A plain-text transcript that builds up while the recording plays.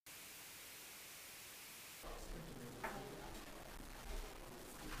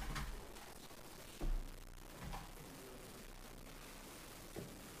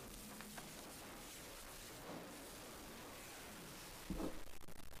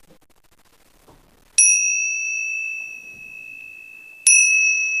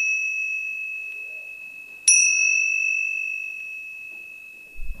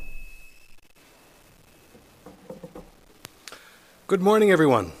Good morning,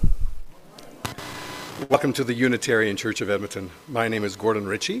 everyone. Welcome to the Unitarian Church of Edmonton. My name is Gordon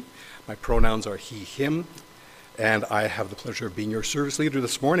Ritchie. My pronouns are he, him, and I have the pleasure of being your service leader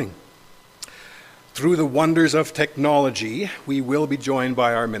this morning. Through the wonders of technology, we will be joined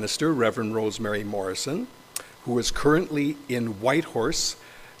by our minister, Reverend Rosemary Morrison, who is currently in Whitehorse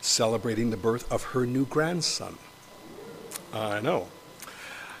celebrating the birth of her new grandson. I know.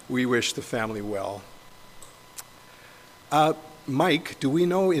 We wish the family well. Mike, do we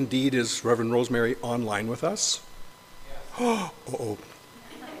know indeed is Reverend Rosemary online with us? Yes. Oh.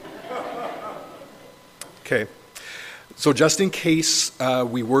 Okay. So just in case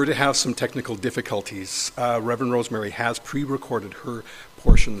we were to have some technical difficulties, Reverend Rosemary has pre-recorded her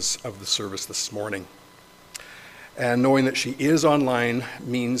portions of the service this morning. And knowing that she is online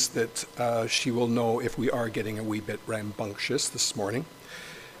means that she will know if we are getting a wee bit rambunctious this morning,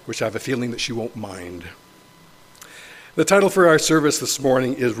 which I have a feeling that she won't mind. The title for our service this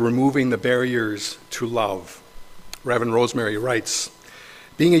morning is Removing the Barriers to Love. Reverend Rosemary writes,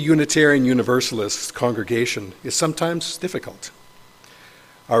 being a Unitarian Universalist congregation is sometimes difficult.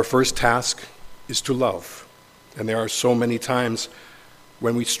 Our first task is to love, and there are so many times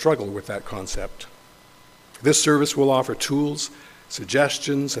when we struggle with that concept. This service will offer tools,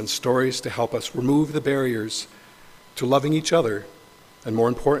 suggestions, and stories to help us remove the barriers to loving each other, and more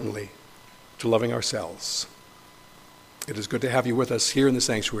importantly, to loving ourselves. It is good to have you with us here in the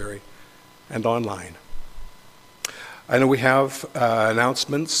sanctuary and online. I know we have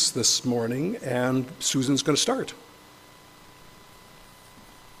announcements this morning, and Susan's going to start.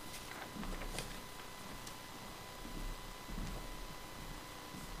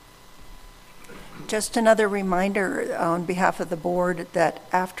 Just another reminder on behalf of the board that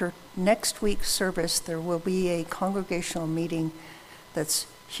after next week's service, there will be a congregational meeting that's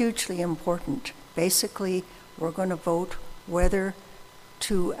hugely important. Basically, we're going to vote whether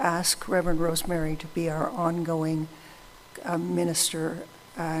to ask Reverend Rosemary to be our ongoing minister.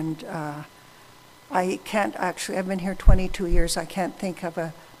 And I can't actually, I've been here 22 years, I can't think of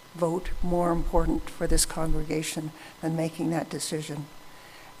a vote more important for this congregation than making that decision.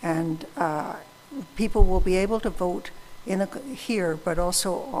 And people will be able to vote here, but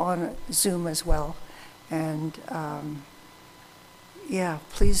also on Zoom as well. And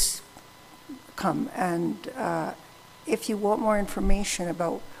please come. And if you want more information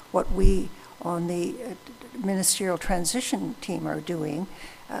about what we on the ministerial transition team are doing,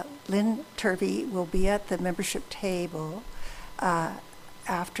 Lynn Turvey will be at the membership table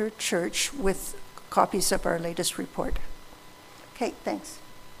after church with copies of our latest report. Okay, thanks.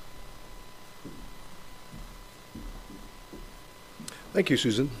 Thank you,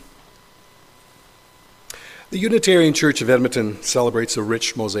 Susan. The Unitarian Church of Edmonton celebrates a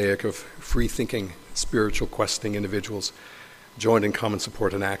rich mosaic of free-thinking, spiritual questing individuals joined in common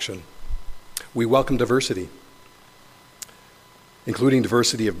support and action. We welcome diversity, including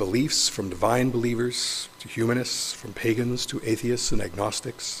diversity of beliefs from divine believers to humanists, from pagans to atheists and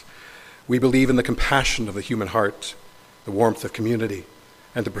agnostics. We believe in the compassion of the human heart, the warmth of community,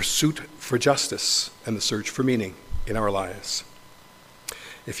 and the pursuit for justice and the search for meaning in our lives.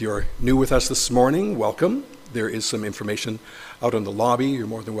 If you're new with us this morning, welcome. There is some information out in the lobby. You're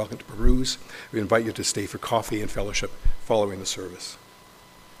more than welcome to peruse. We invite you to stay for coffee and fellowship following the service.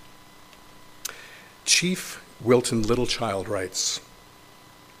 Chief Wilton Littlechild writes,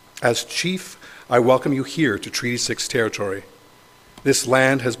 as chief, I welcome you here to Treaty 6 territory. This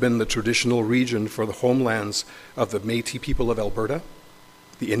land has been the traditional region for the homelands of the Métis people of Alberta,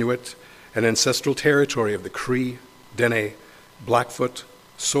 the Inuit, and ancestral territory of the Cree, Dene, Blackfoot,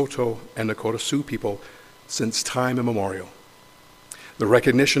 Saulteaux, and Nakota Sioux people since time immemorial. The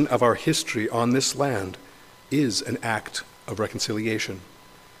recognition of our history on this land is an act of reconciliation,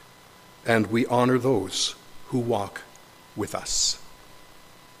 and we honor those who walk with us.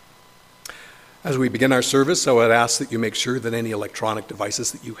 As we begin our service, I would ask that you make sure that any electronic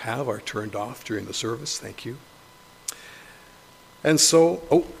devices that you have are turned off during the service. Thank you. And so,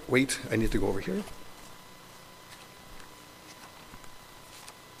 I need to go over here.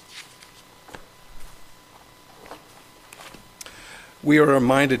 We are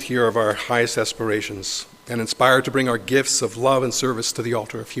reminded here of our highest aspirations and inspired to bring our gifts of love and service to the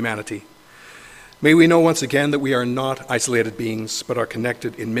altar of humanity. May we know once again that we are not isolated beings, but are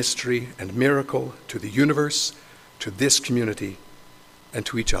connected in mystery and miracle to the universe, to this community, and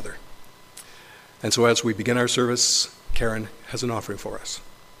to each other. And so as we begin our service, Karen has an offering for us.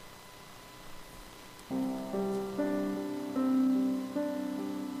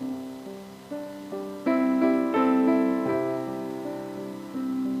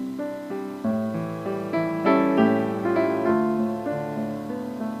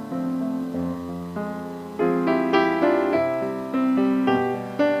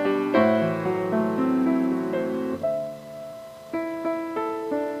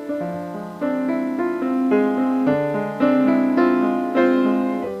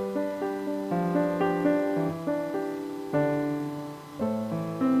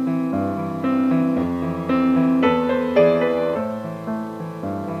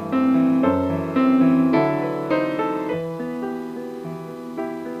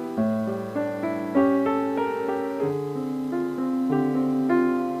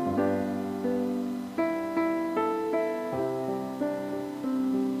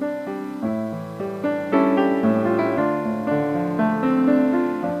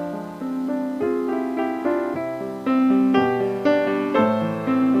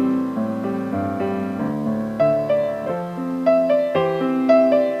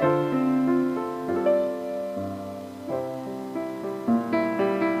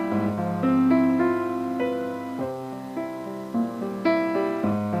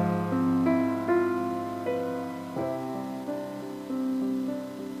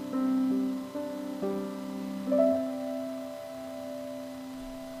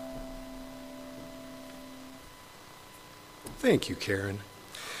 Thank you, Karen.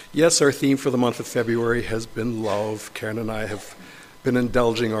 Yes, our theme for the month of February has been love. Karen and I have been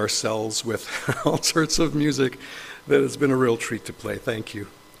indulging ourselves with all sorts of music that has been a real treat to play. Thank you.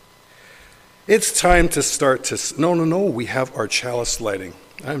 It's time to start to... No, we have our chalice lighting.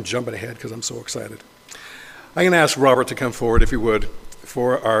 I'm jumping ahead because I'm so excited. I'm going to ask Robert to come forward, if he would,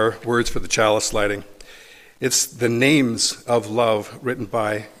 for our words for the chalice lighting. It's The Names of Love, written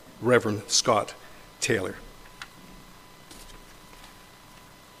by Reverend Scott Taylor.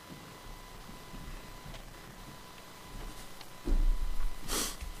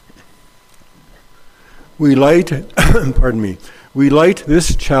 We light, we light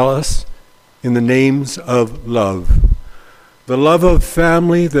this chalice in the names of love. The love of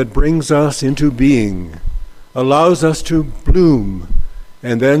family that brings us into being, allows us to bloom,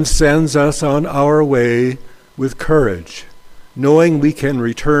 and then sends us on our way with courage, knowing we can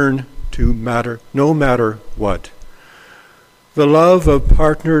return to no matter what. The love of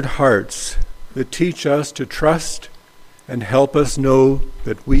partnered hearts that teach us to trust and help us know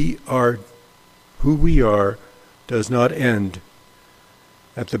that who we are does not end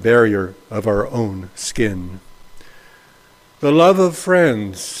at the barrier of our own skin. The love of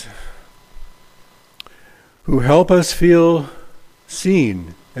friends who help us feel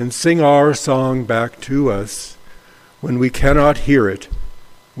seen and sing our song back to us when we cannot hear it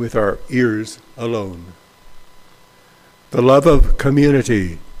with our ears alone. The love of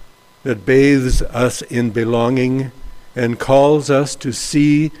community that bathes us in belonging and calls us to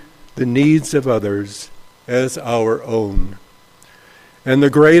see the needs of others as our own. And the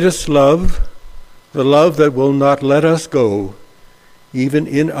greatest love, the love that will not let us go, even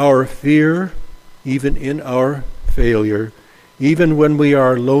in our fear, even in our failure, even when we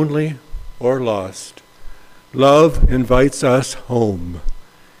are lonely or lost. Love invites us home.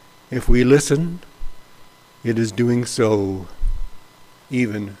 If we listen, it is doing so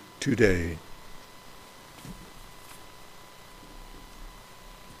even today.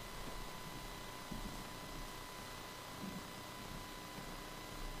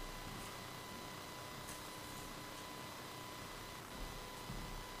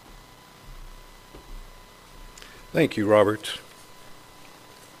 Thank you, Robert.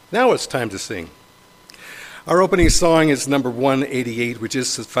 Now it's time to sing. Our opening song is number 188, which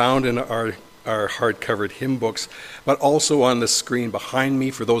is found in our hard-covered hymn books, but also on the screen behind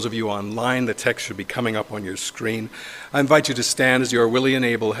me. For those of you online, the text should be coming up on your screen. I invite you to stand as you are willing and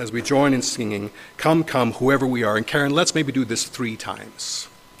able as we join in singing, Come, Come, Whoever We Are. And Karen, let's maybe do this 3 times.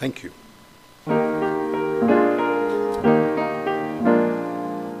 Thank you.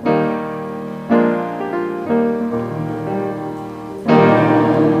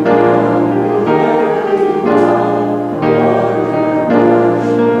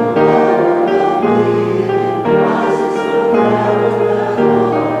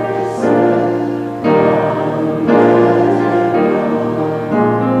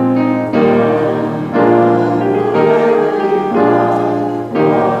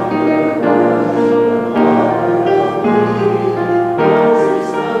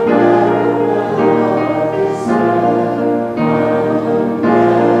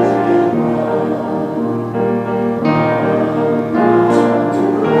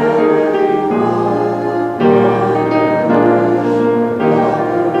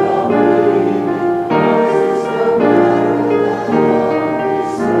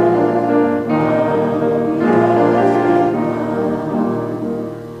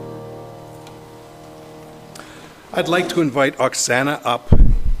 I'd like to invite Oksana up.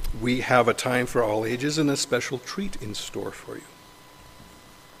 We have a time for all ages and a special treat in store for you.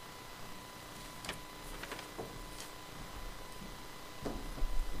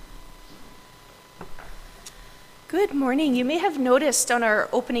 Good morning. You may have noticed on our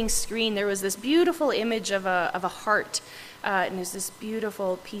opening screen there was this beautiful image of a heart, and there's this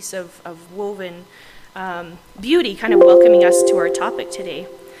beautiful piece of woven beauty kind of welcoming us to our topic today.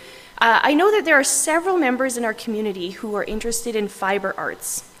 I know that there are several members in our community who are interested in fiber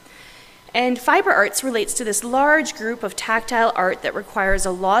arts. And fiber arts relates to this large group of tactile art that requires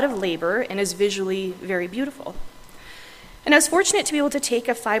a lot of labor and is visually very beautiful. And I was fortunate to be able to take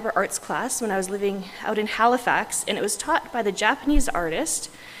a fiber arts class when I was living out in Halifax, and it was taught by the Japanese artist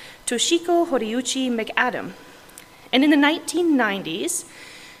Toshiko Horiuchi McAdam. And in the 1990s,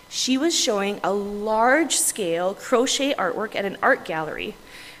 she was showing a large-scale crochet artwork at an art gallery.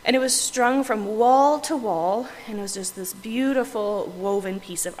 And it was strung from wall to wall, and it was just this beautiful woven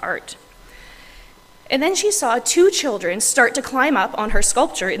piece of art. And then she saw 2 children start to climb up on her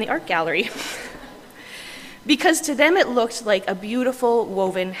sculpture in the art gallery because to them it looked like a beautiful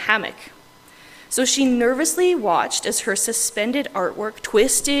woven hammock. So she nervously watched as her suspended artwork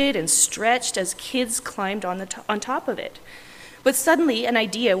twisted and stretched as kids climbed on top of it. But suddenly, an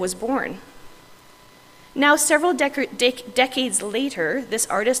idea was born. Now, several decades later, this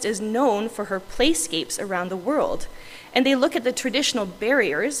artist is known for her playscapes around the world, and they look at the traditional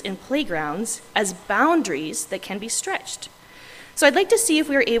barriers in playgrounds as boundaries that can be stretched. So I'd like to see if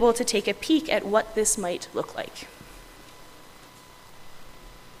we are able to take a peek at what this might look like.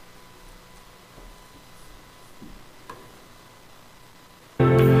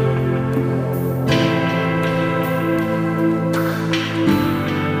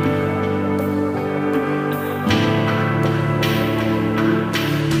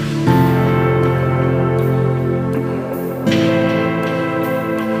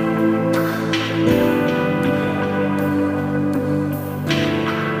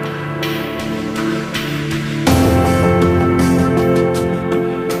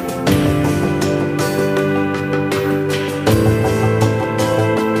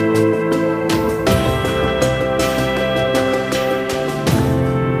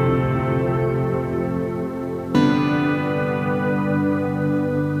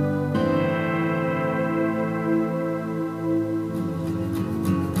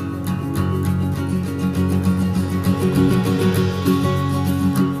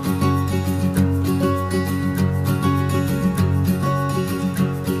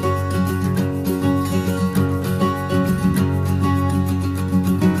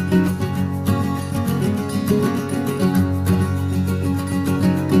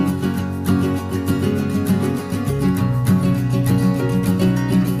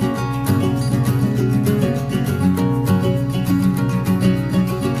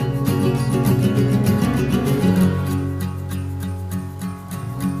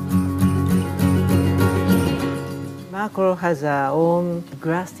 Macro has our own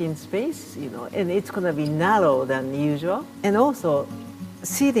grass-in space, and it's going to be narrow than usual. And also,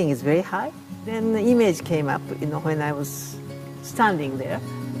 ceiling is very high. Then the image came up, when I was standing there.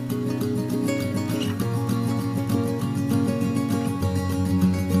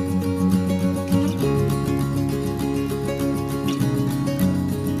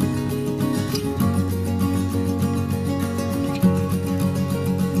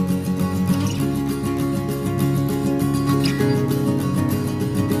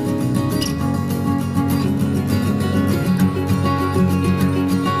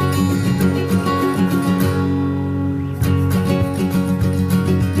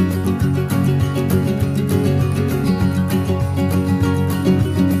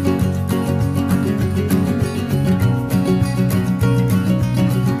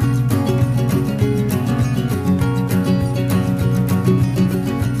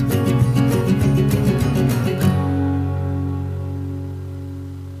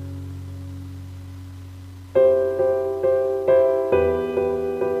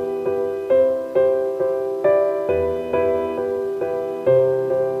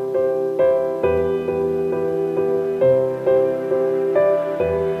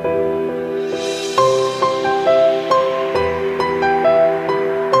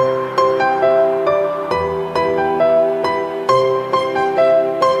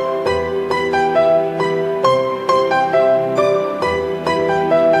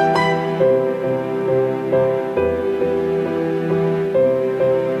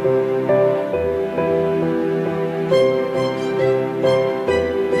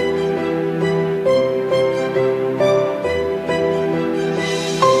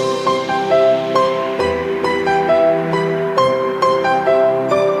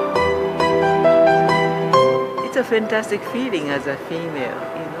 Fantastic feeling as a female.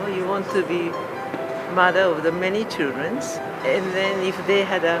 You want to be mother of the many children, and then if they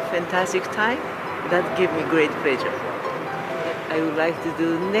had a fantastic time, that gave me great pleasure. I would like to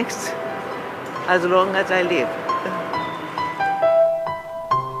do next as long as I live.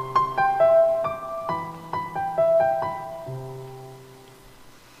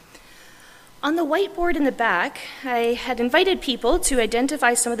 On the whiteboard in the back, I had invited people to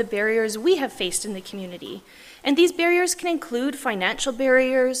identify some of the barriers we have faced in the community. And these barriers can include financial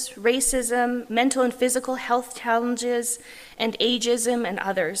barriers, racism, mental and physical health challenges, and ageism, and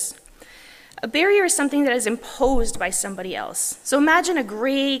others. A barrier is something that is imposed by somebody else. So imagine a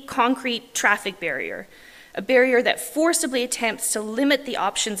gray concrete traffic barrier, a barrier that forcibly attempts to limit the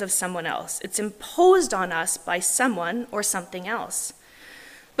options of someone else. It's imposed on us by someone or something else.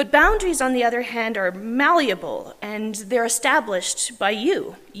 But boundaries, on the other hand, are malleable, and they're established by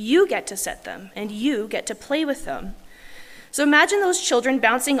you. You get to set them, and you get to play with them. So imagine those children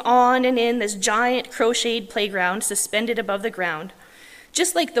bouncing on and in this giant crocheted playground suspended above the ground.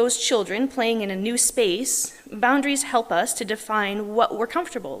 Just like those children playing in a new space, boundaries help us to define what we're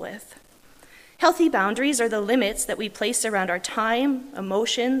comfortable with. Healthy boundaries are the limits that we place around our time,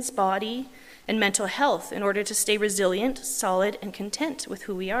 emotions, body, and mental health in order to stay resilient, solid, and content with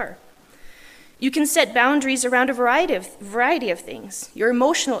who we are. You can set boundaries around a variety of things: your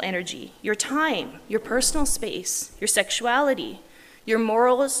emotional energy, your time, your personal space, your sexuality, your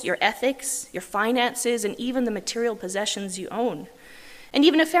morals, your ethics, your finances, and even the material possessions you own, and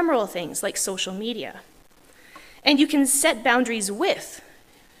even ephemeral things like social media. And you can set boundaries with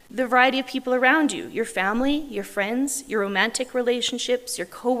the variety of people around you: your family, your friends, your romantic relationships, your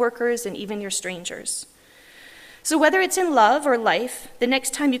coworkers, and even your strangers. So whether it's in love or life, the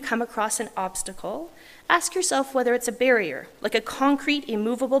next time you come across an obstacle, ask yourself whether it's a barrier, like a concrete,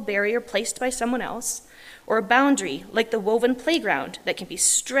 immovable barrier placed by someone else, or a boundary, like the woven playground that can be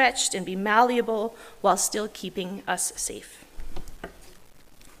stretched and be malleable while still keeping us safe.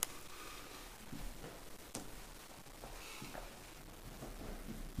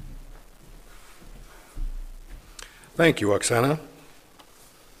 Thank you, Oksana.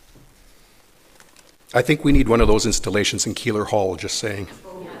 I think we need one of those installations in Keeler Hall, just saying.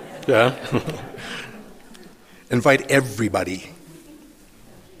 Yeah? Invite everybody.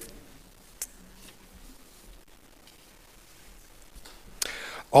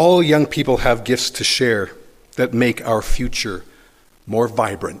 All young people have gifts to share that make our future more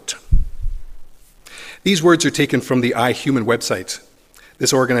vibrant. These words are taken from the iHuman website.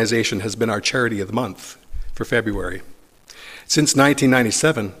 This organization has been our charity of the month for February. Since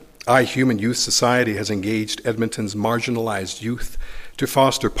 1997, iHuman Youth Society has engaged Edmonton's marginalized youth to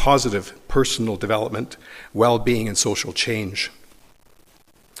foster positive personal development, well-being, and social change.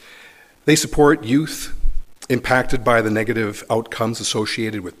 They support youth impacted by the negative outcomes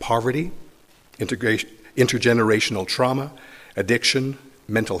associated with poverty, intergenerational trauma, addiction,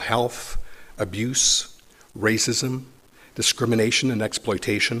 mental health, abuse, racism, discrimination, and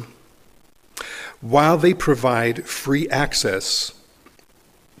exploitation. While they provide free access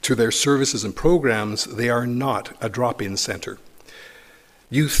to their services and programs, they are not a drop-in center.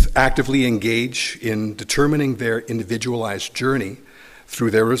 Youth actively engage in determining their individualized journey through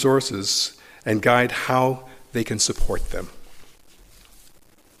their resources and guide how they can support them.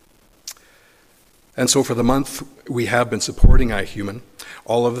 And so for the month, we have been supporting iHuman.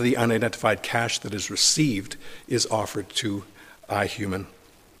 All of the unidentified cash that is received is offered to iHuman.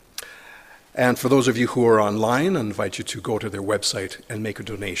 And for those of you who are online, I invite you to go to their website and make a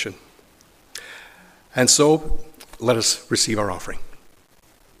donation. And so, let us receive our offering.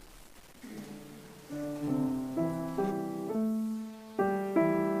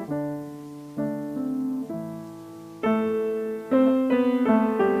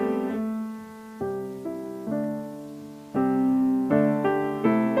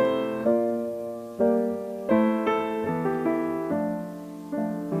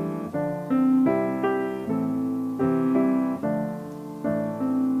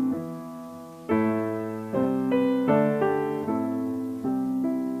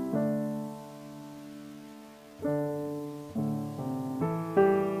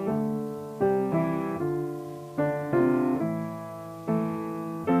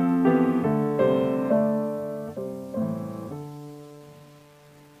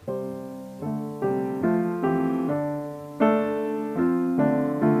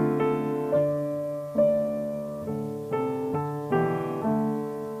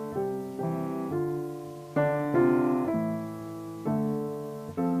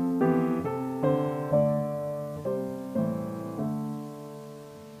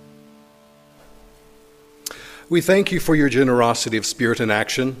 We thank you for your generosity of spirit and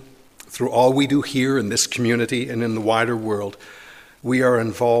action. Through all we do here in this community and in the wider world, we are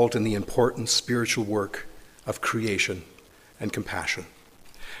involved in the important spiritual work of creation and compassion.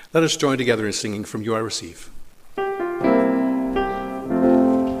 Let us join together in singing From You I Receive.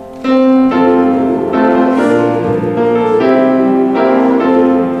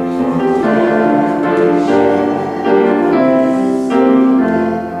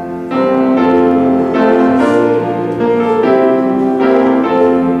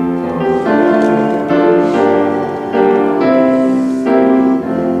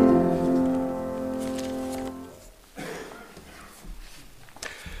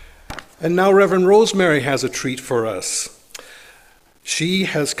 And now Reverend Rosemary has a treat for us. She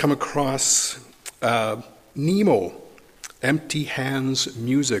has come across Nemo, Empty Hands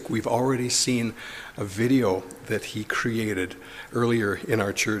Music. We've already seen a video that he created earlier in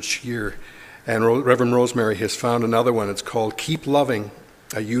our church year. And Reverend Rosemary has found another one. It's called Keep Loving,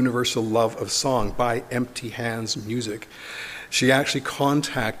 A Universal Love of Song by Empty Hands Music. She actually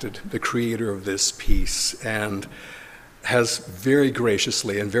contacted the creator of this piece and has very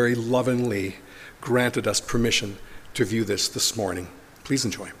graciously and very lovingly granted us permission to view this morning. Please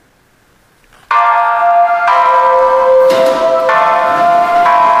enjoy.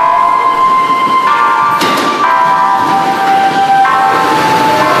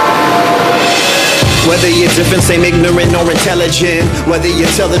 Whether you're different, same ignorant or intelligent, whether you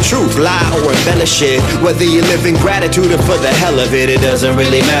tell the truth, lie or embellish it, whether you live in gratitude or for the hell of it, it doesn't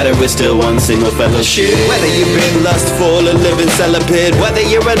really matter, it's still one single fellowship. Whether you've been lustful or living celibate, whether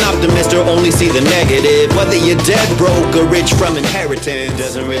you're an optimist or only see the negative, whether you're dead broke or rich from inheritance,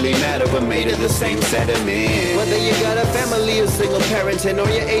 doesn't really matter, we're made of the same sediment. Whether you got a family or single parenting, or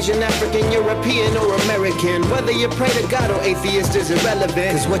you're Asian, African, European or American, whether you pray to God or atheist is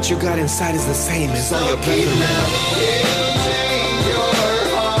irrelevant, cause what you got inside is the same as all your people. It'll change your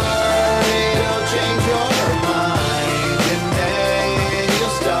heart, it'll change your mind, and then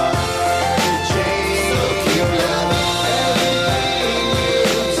you'll start to change. So keep loving everything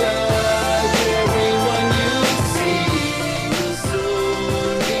you touch, everyone you see will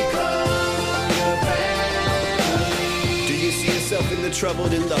soon become your family. Do you see yourself in the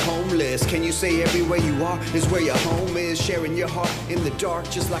troubled, in the homeless? Can you say everywhere you are is where your home is? Sharing your heart in the dark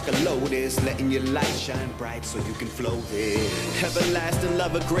just like a lotus, letting your light shine bright so you can float it. Everlasting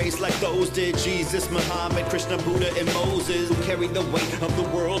love of grace like those did Jesus, Muhammad, Krishna, Buddha, and Moses, who carried the weight of the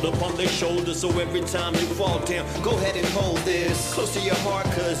world upon their shoulders. So every time you fall down, go ahead and hold this close to your heart,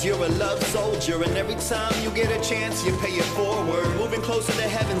 cause you're a love soldier. And every time you get a chance, you pay it forward, moving closer to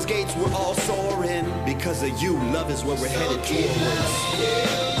heaven's gates, we're all soaring. Because of you, love is where we're headed towards.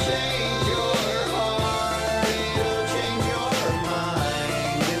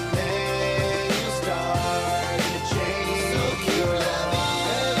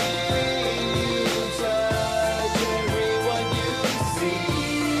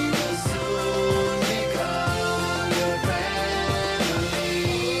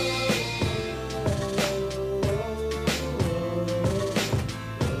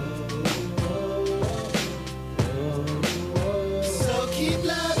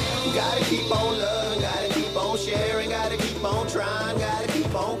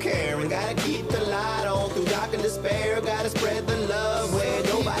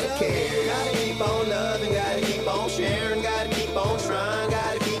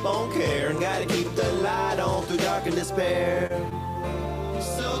 Despair.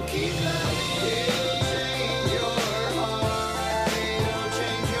 So keep loving, it'll change your heart, it'll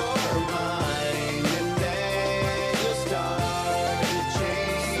change your mind, and then you'll start to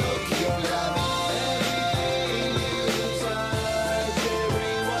change. So keep loving everything you touch,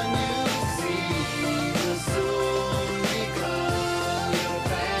 everyone you see will soon become your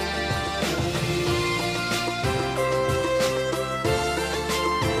family.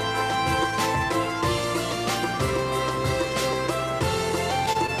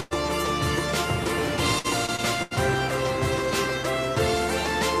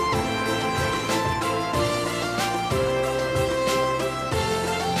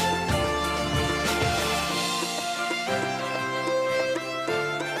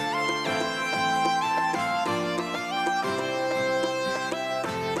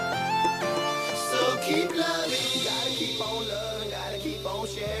 Keep loving, gotta keep on loving, gotta keep on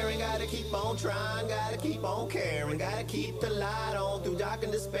sharing, gotta keep on trying, gotta keep on caring, gotta keep the light on through dark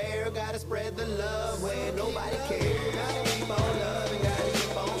and despair, gotta spread the love where nobody cares. Gotta keep on loving, gotta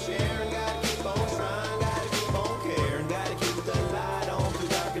keep on sharing, gotta keep on trying, gotta keep on caring, gotta keep the light on through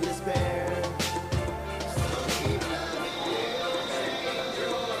dark and despair. So keep loving, it'll change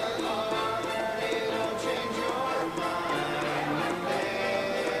your heart, it'll change your mind, and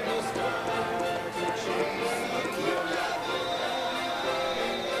then you'll start to change. So keep loving,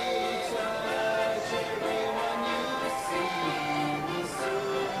 everything you touch, everyone you see will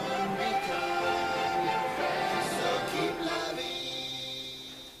soon become your friend. So keep loving.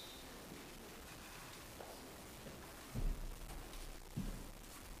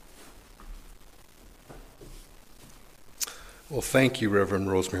 Well, thank you, Reverend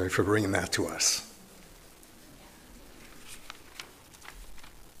Rosemary, for bringing that to us.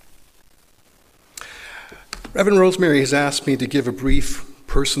 Reverend Rosemary has asked me to give a brief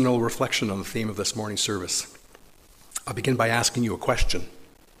personal reflection on the theme of this morning's service. I'll begin by asking you a question.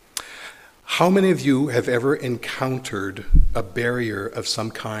 How many of you have ever encountered a barrier of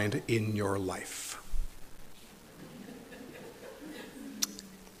some kind in your life?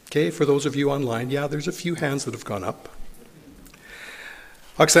 Okay, for those of you online, yeah, there's a few hands that have gone up.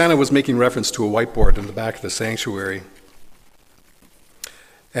 Oksana was making reference to a whiteboard in the back of the sanctuary.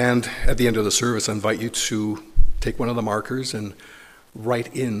 And at the end of the service, I invite you to take one of the markers and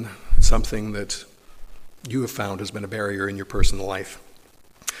write in something that you have found has been a barrier in your personal life.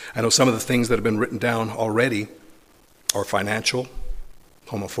 I know some of the things that have been written down already are financial,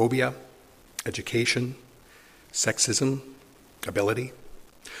 homophobia, education, sexism, ability.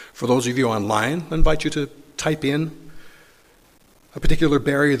 For those of you online, I invite you to type in a particular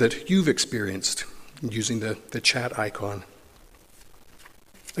barrier that you've experienced using the chat icon.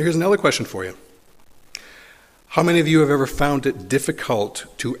 Here's another question for you. How many of you have ever found it difficult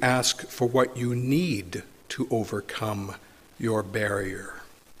to ask for what you need to overcome your barrier?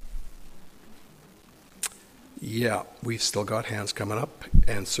 Yeah, we've still got hands coming up,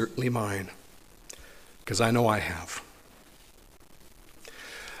 and certainly mine, because I know I have.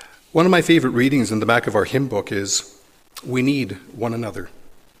 One of my favorite readings in the back of our hymn book is We Need One Another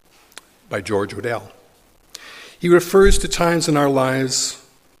by George Odell. He refers to times in our lives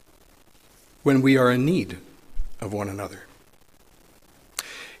when we are in need of one another.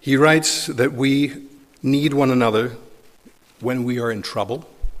 He writes that we need one another when we are in trouble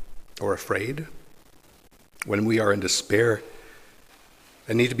or afraid, when we are in despair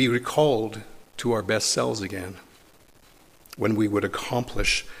and need to be recalled to our best selves again, when we would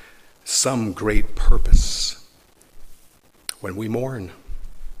accomplish some great purpose, when we mourn.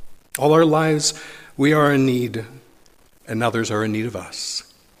 All our lives we are in need, and others are in need of us.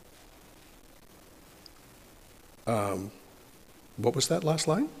 What was that last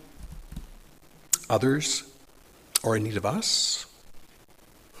line? Others are in need of us?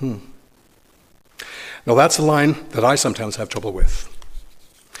 Now that's a line that I sometimes have trouble with,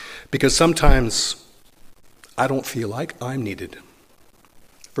 because sometimes I don't feel like I'm needed.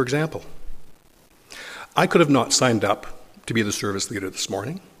 For example, I could have not signed up to be the service leader this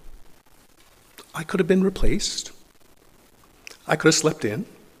morning. I could have been replaced. I could have slept in,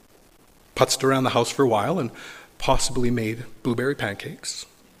 putzed around the house for a while, and possibly made blueberry pancakes.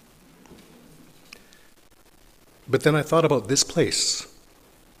 But then I thought about this place,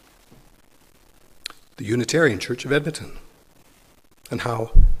 the Unitarian Church of Edmonton, and how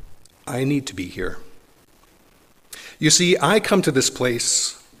I need to be here. You see, I come to this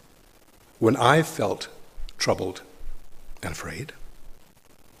place when I've felt troubled and afraid,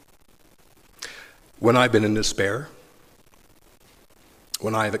 when I've been in despair,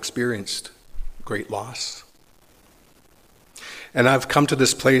 when I've experienced great loss. And I've come to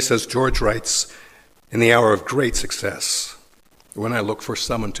this place, as George writes, in the hour of great success, when I look for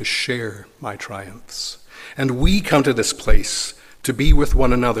someone to share my triumphs. And we come to this place to be with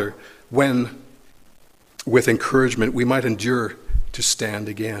one another when, with encouragement, we might endure to stand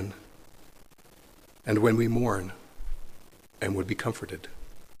again, and when we mourn and would be comforted.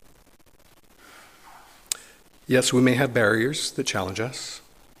 Yes, we may have barriers that challenge us,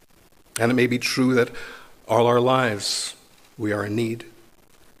 and it may be true that all our lives we are in need,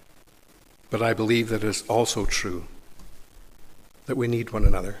 but I believe that it is also true that we need one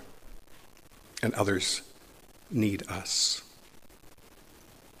another, and others need us.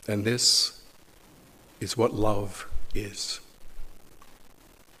 And this is what love is.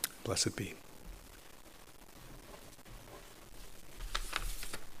 Blessed be.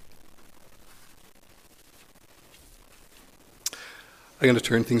 I'm going to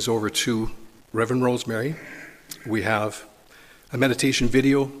turn things over to Reverend Rosemary. We have a meditation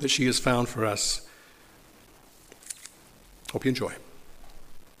video that she has found for us. Hope you enjoy.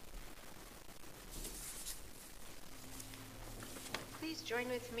 Please join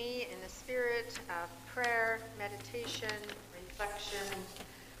with me in the spirit of prayer, meditation, reflection,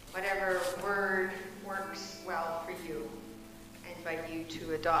 whatever word works well for you. I invite you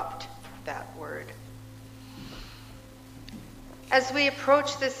to adopt that word. As we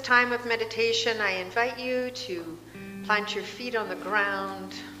approach this time of meditation, I invite you to plant your feet on the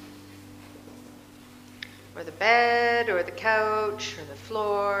ground, or the bed, or the couch, or the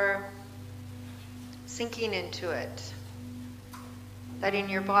floor, sinking into it, letting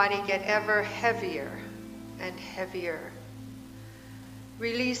your body get ever heavier and heavier,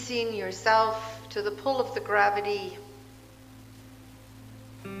 releasing yourself to the pull of the gravity,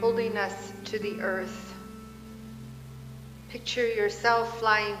 holding us to the earth. Picture yourself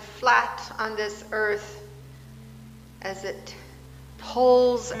lying flat on this earth as it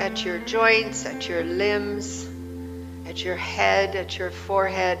pulls at your joints, at your limbs, at your head, at your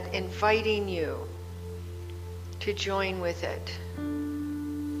forehead, inviting you to join with it.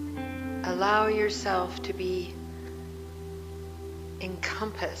 Allow yourself to be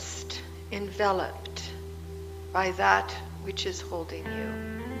encompassed, enveloped by that which is holding you.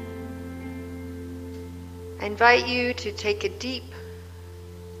 I invite you to take a deep,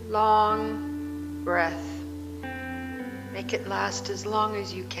 long breath Make it last as long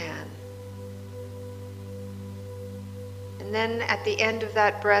as you can. And then at the end of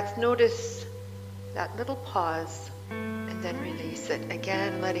that breath, notice that little pause, and then release it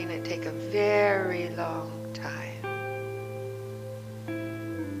again, letting it take a very long time.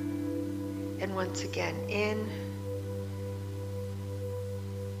 And once again, in,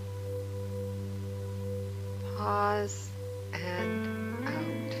 pause, and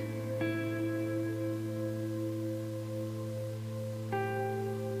out.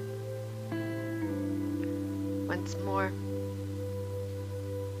 Once more.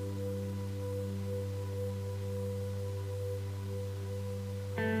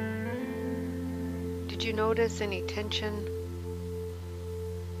 Did you notice any tension?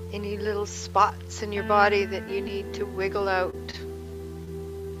 Any little spots in your body that you need to wiggle out?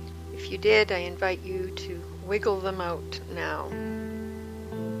 If you did, I invite you to wiggle them out now.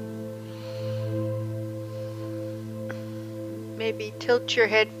 Maybe tilt your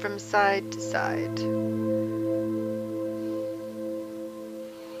head from side to side.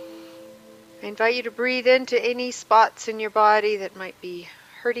 I invite you to breathe into any spots in your body that might be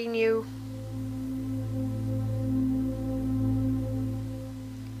hurting you.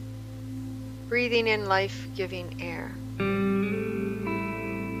 Breathing in life-giving air.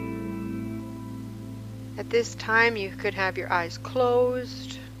 At this time, you could have your eyes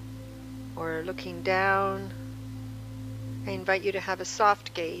closed or looking down. I invite you to have a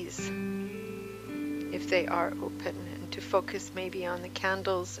soft gaze if they are open, and to focus maybe on the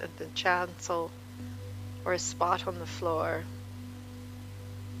candles at the chancel, or a spot on the floor,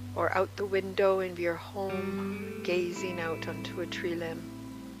 or out the window in your home, gazing out onto a tree limb.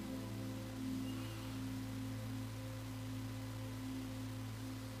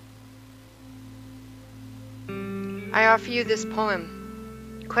 I offer you this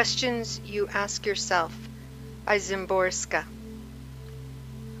poem, Questions You Ask Yourself, by Szymborska.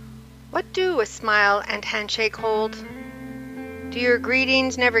 What do a smile and handshake hold? Do your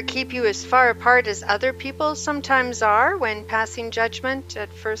greetings never keep you as far apart as other people sometimes are when passing judgment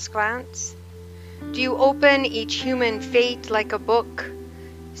at first glance? Do you open each human fate like a book,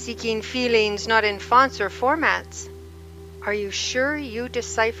 seeking feelings not in fonts or formats? Are you sure you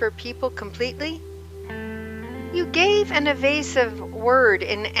decipher people completely? You gave an evasive word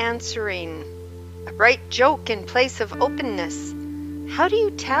in answering, a bright joke in place of openness. How do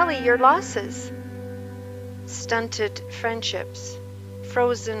you tally your losses? Stunted friendships,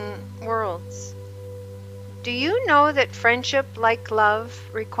 frozen worlds. Do you know that friendship, like love,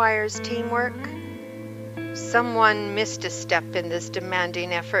 requires teamwork? Someone missed a step in this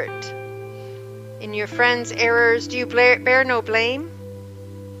demanding effort. In your friend's errors, do you bear no blame?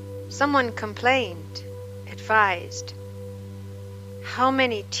 Someone complained, advised. How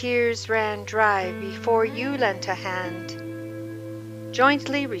many tears ran dry before you lent a hand?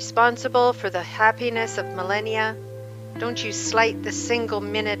 Jointly responsible for the happiness of millennia, don't you slight the single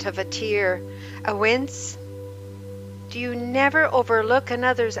minute of a tear, a wince? Do you never overlook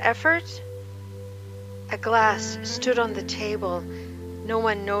another's effort? A glass stood on the table. No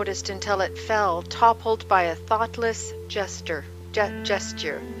one noticed until it fell, toppled by a thoughtless gesture.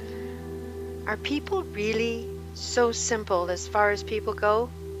 Are people really so simple as far as people go?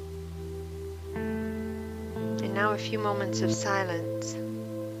 And now a few moments of silence.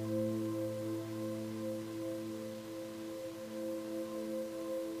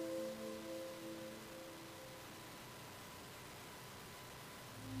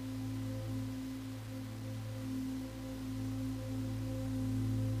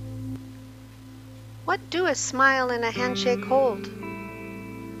 What do a smile and a handshake hold?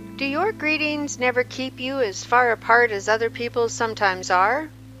 Do your greetings never keep you as far apart as other people sometimes are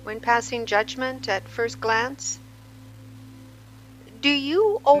when passing judgment at first glance? Do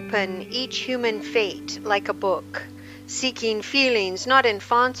you open each human fate like a book, seeking feelings not in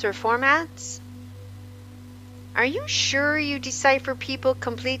fonts or formats? Are you sure you decipher people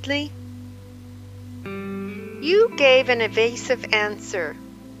completely? You gave an evasive answer,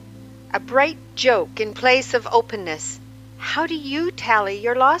 a bright joke in place of openness. How do you tally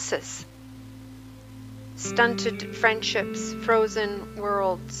your losses? Stunted friendships, frozen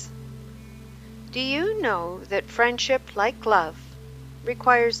worlds. Do you know that friendship, like love,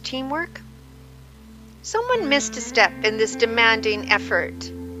 requires teamwork? Someone missed a step in this demanding effort.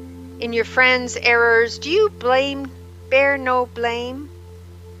 In your friend's errors, do you bear no blame?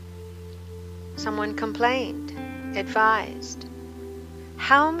 Someone complained, advised.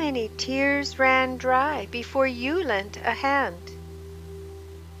 How many tears ran dry before you lent a hand?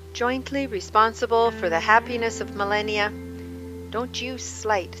 Jointly responsible for the happiness of millennia, don't you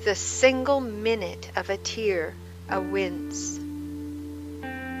slight the single minute of a tear, a wince?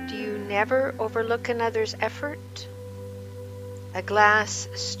 Do you never overlook another's effort? A glass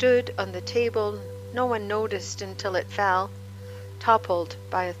stood on the table, no one noticed until it fell, toppled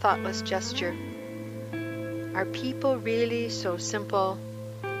by a thoughtless gesture. Are people really so simple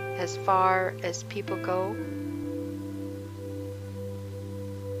as far as people go?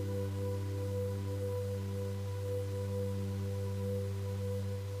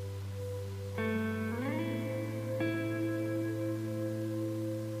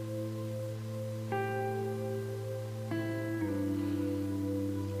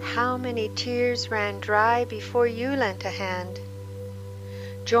 How many tears ran dry before you lent a hand?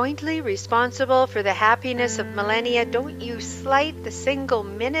 Jointly responsible for the happiness of millennia, don't you slight the single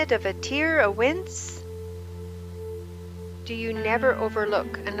minute of a tear a wince? Do you never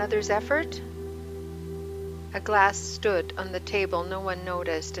overlook another's effort? A glass stood on the table, no one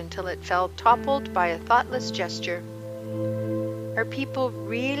noticed until it fell, toppled by a thoughtless gesture. Are people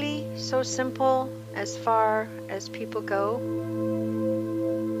really so simple as far as people go?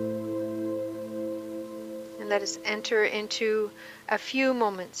 Let us enter into a few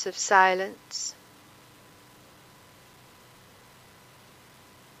moments of silence.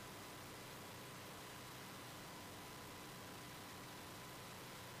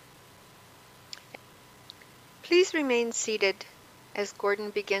 Please remain seated as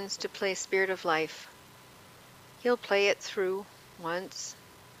Gordon begins to play Spirit of Life. He'll play it through once,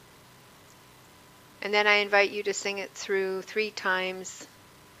 and then I invite you to sing it through 3 times,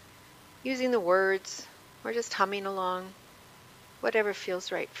 using the words or just humming along, whatever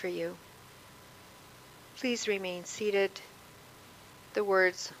feels right for you. Please remain seated. The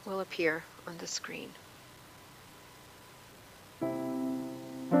words will appear on the screen.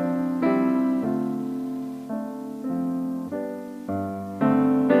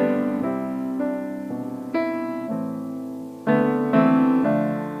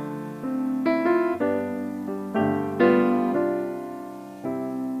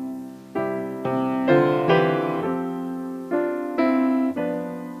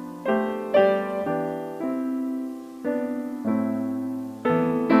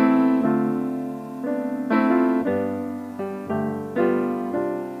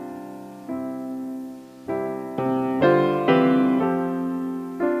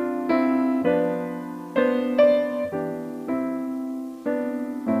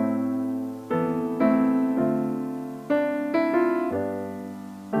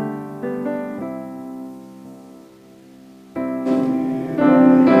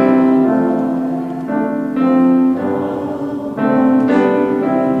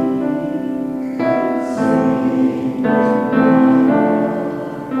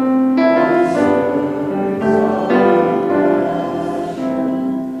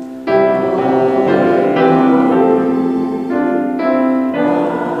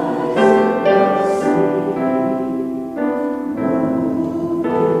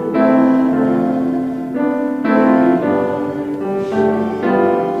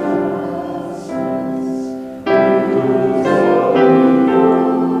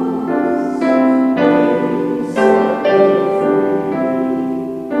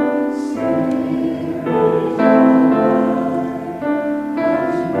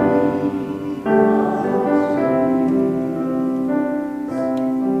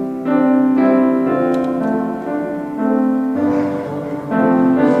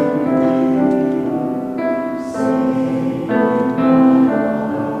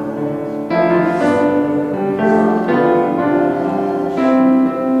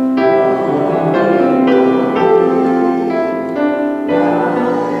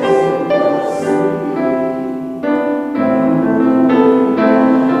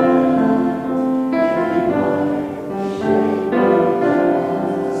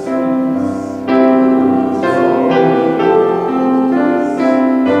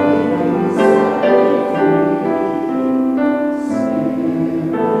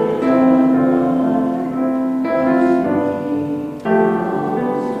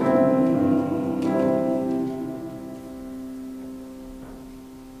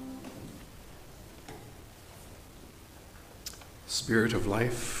 Spirit of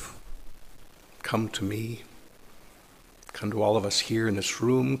life, come to me. Come to all of us here in this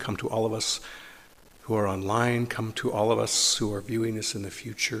room. Come to all of us who are online. Come to all of us who are viewing this in the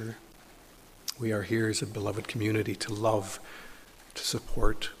future. We are here as a beloved community to love, to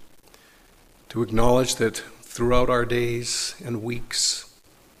support, to acknowledge that throughout our days and weeks,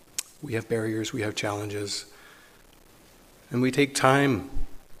 we have barriers, we have challenges, and we take time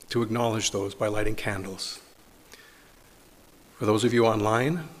to acknowledge those by lighting candles. For those of you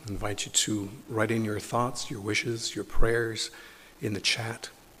online, I invite you to write in your thoughts, your wishes, your prayers in the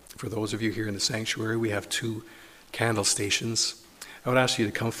chat. For those of you here in the sanctuary, we have 2 candle stations. I would ask you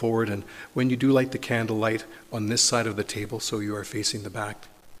to come forward, and when you do light the candle, light on this side of the table so you are facing the back.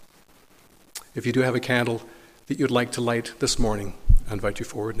 If you do have a candle that you'd like to light this morning, I invite you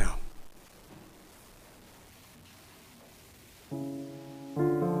forward now.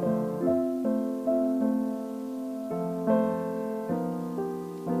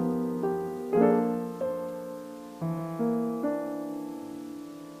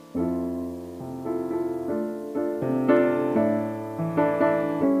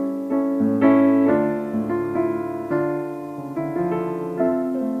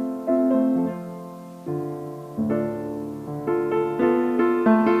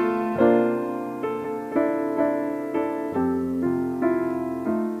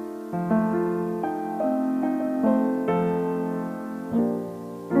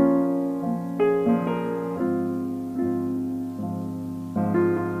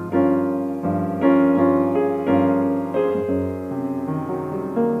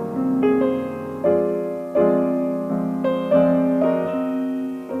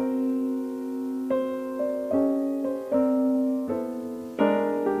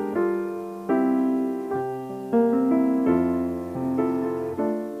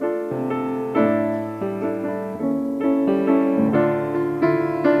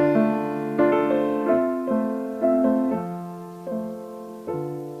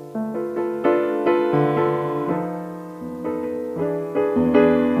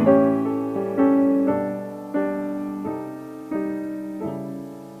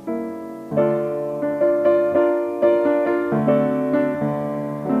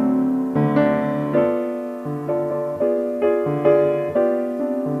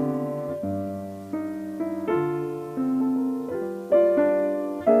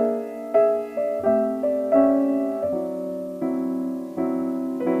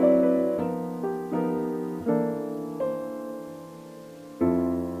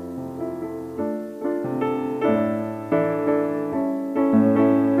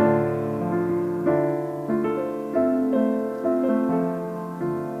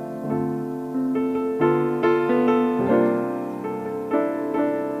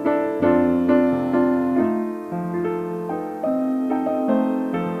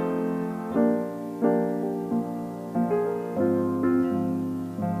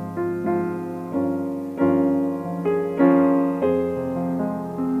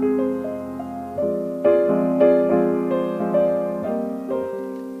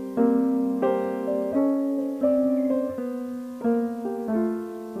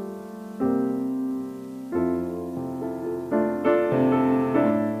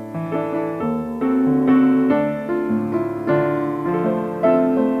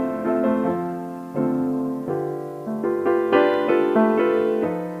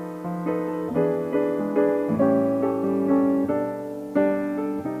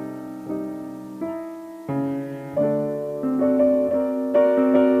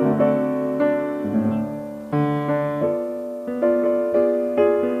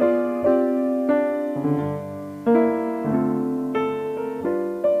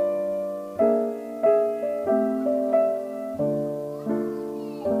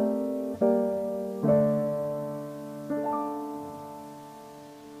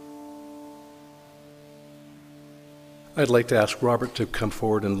 I'd like to ask Robert to come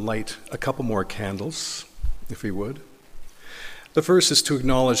forward and light a couple more candles, if he would. The first is to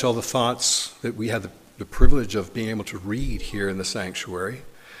acknowledge all the thoughts that we had the privilege of being able to read here in the sanctuary,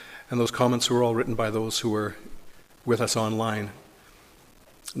 and those comments were all written by those who were with us online.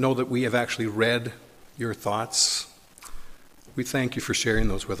 Know that we have actually read your thoughts. We thank you for sharing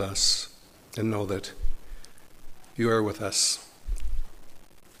those with us, and know that you are with us.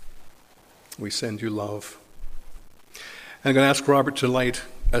 We send you love. I'm going to ask Robert to light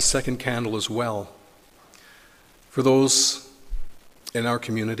a second candle as well for those in our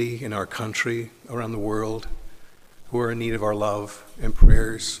community, in our country, around the world, who are in need of our love and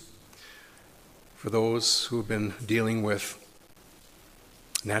prayers, for those who have been dealing with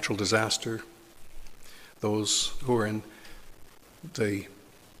natural disaster, those who are in the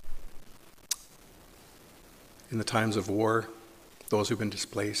times of war, those who've been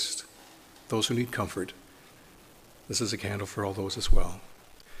displaced, those who need comfort. This is a candle for all those as well.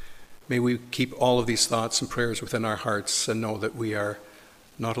 May we keep all of these thoughts and prayers within our hearts and know that we are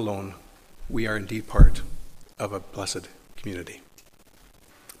not alone. We are indeed part of a blessed community.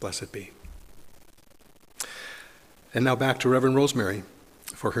 Blessed be. And now back to Reverend Rosemary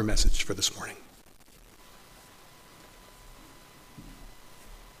for her message for this morning.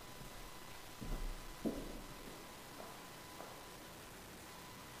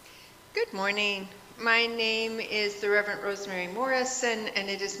 Good morning. My name is the Reverend Rosemary Morrison, and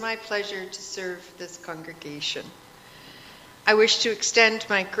it is my pleasure to serve this congregation. I wish to extend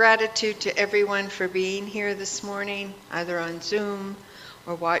my gratitude to everyone for being here this morning, either on Zoom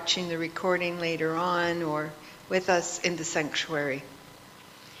or watching the recording later on or with us in the sanctuary.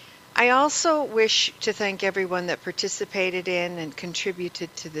 I also wish to thank everyone that participated in and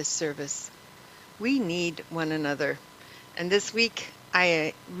contributed to this service. We need one another, and this week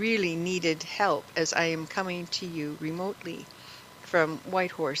I really needed help as I am coming to you remotely from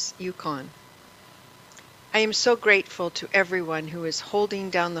Whitehorse, Yukon. I am so grateful to everyone who is holding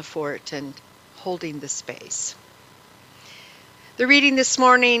down the fort and holding the space. The reading this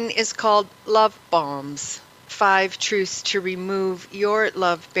morning is called Love Bombs, 5 Truths to Remove Your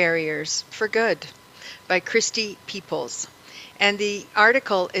Love Barriers for Good by Christy Peoples. And the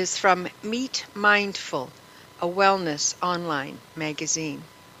article is from Meet Mindful, a wellness online magazine.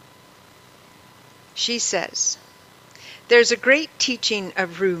 She says, "There's a great teaching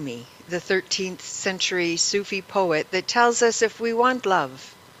of Rumi, the 13th century Sufi poet, that tells us if we want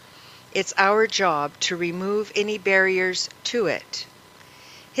love, it's our job to remove any barriers to it.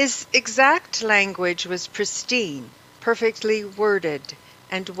 His exact language was pristine, perfectly worded,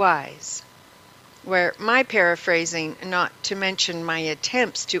 and wise, where my paraphrasing, not to mention my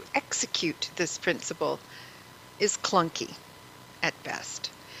attempts to execute this principle, is clunky at best.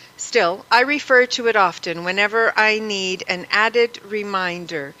 Still, I refer to it often whenever I need an added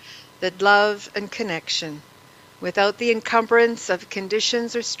reminder that love and connection, without the encumbrance of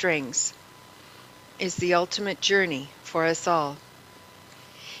conditions or strings, is the ultimate journey for us all.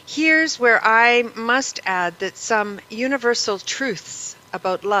 Here's where I must add that some universal truths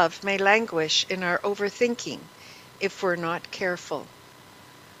about love may languish in our overthinking if we're not careful.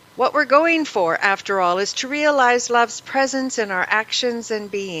 What we're going for, after all, is to realize love's presence in our actions and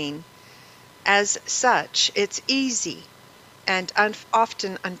being. As such, it's easy and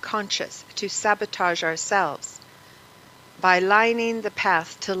often unconscious to sabotage ourselves by lining the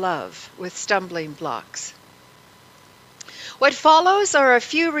path to love with stumbling blocks. What follows are a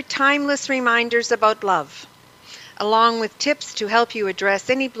few timeless reminders about love, along with tips to help you address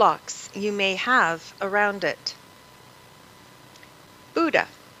any blocks you may have around it. Buddha.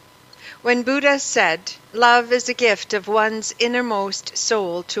 When Buddha said, "Love is a gift of one's innermost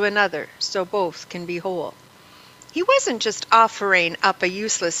soul to another, so both can be whole," he wasn't just offering up a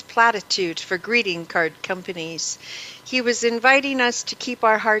useless platitude for greeting card companies. He was inviting us to keep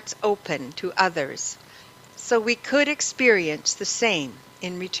our hearts open to others, so we could experience the same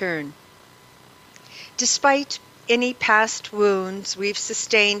in return. Despite any past wounds we've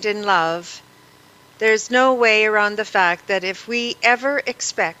sustained in love, there's no way around the fact that if we ever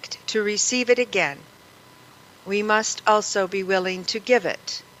expect to receive it again, we must also be willing to give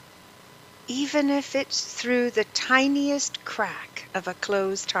it, even if it's through the tiniest crack of a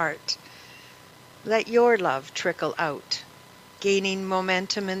closed heart. Let your love trickle out, gaining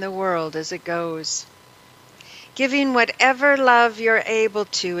momentum in the world as it goes. Giving whatever love you're able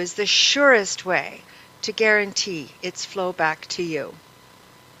to is the surest way to guarantee its flow back to you.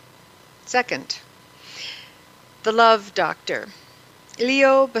 Second, the love doctor.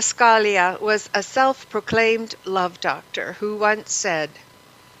 Leo Buscaglia was a self-proclaimed love doctor who once said,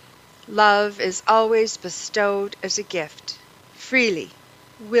 "Love is always bestowed as a gift, freely,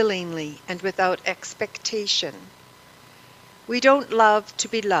 willingly, and without expectation. We don't love to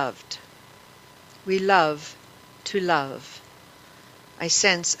be loved. We love to love." I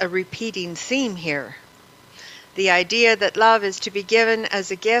sense a repeating theme here. The idea that love is to be given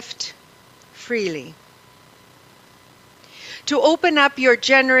as a gift, freely. To open up your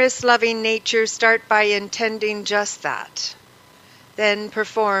generous, loving nature, start by intending just that. Then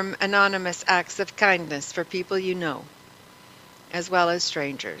perform anonymous acts of kindness for people you know, as well as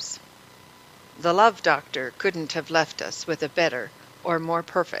strangers. The love doctor couldn't have left us with a better or more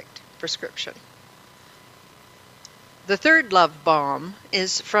perfect prescription. The third love bomb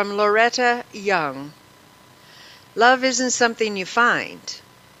is from Loretta Young. "Love isn't something you find.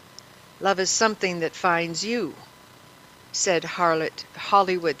 Love is something that finds you," said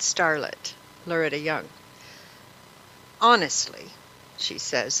Hollywood starlet Loretta Young. "Honestly," she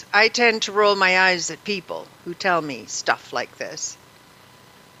says, "I tend to roll my eyes at people who tell me stuff like this.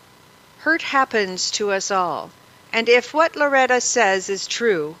 Hurt happens to us all, and if what Loretta says is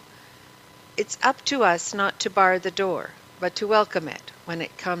true, it's up to us not to bar the door, but to welcome it when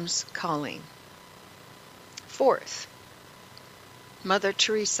it comes calling." Fourth, Mother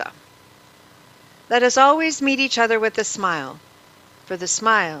Teresa. "Let us always meet each other with a smile, for the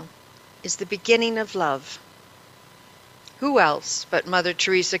smile is the beginning of love." Who else but Mother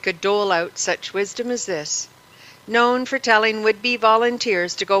Teresa could dole out such wisdom as this, known for telling would-be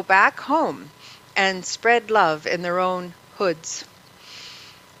volunteers to go back home and spread love in their own hoods?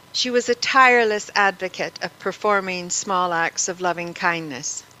 She was a tireless advocate of performing small acts of loving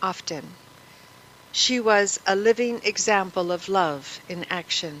kindness, often. She was a living example of love in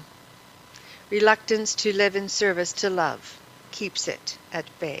action. Reluctance to live in service to love keeps it at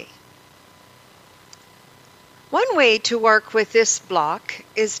bay. One way to work with this block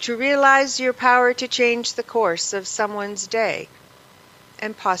is to realize your power to change the course of someone's day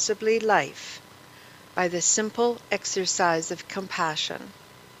and possibly life by the simple exercise of compassion.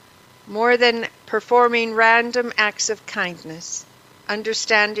 More than performing random acts of kindness,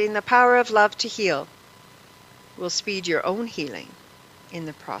 understanding the power of love to heal will speed your own healing in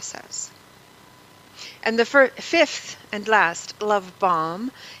the process. And the fifth and last love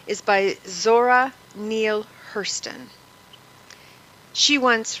bomb is by Zora Neale Hurston. She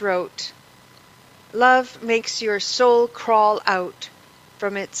once wrote, "Love makes your soul crawl out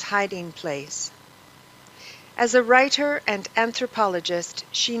from its hiding place." As a writer and anthropologist,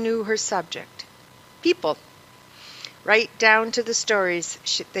 she knew her subject, people, right down to the stories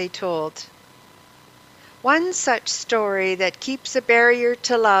they told. One such story that keeps a barrier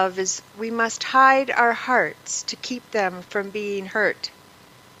to love is we must hide our hearts to keep them from being hurt,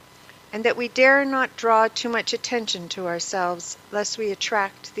 and that we dare not draw too much attention to ourselves lest we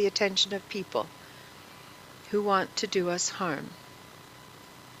attract the attention of people who want to do us harm.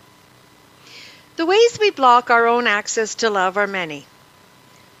 The ways we block our own access to love are many.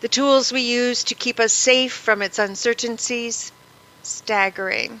 The tools we use to keep us safe from its uncertainties,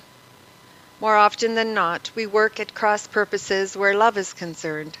 staggering. More often than not, we work at cross purposes where love is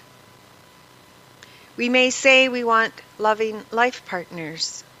concerned. We may say we want loving life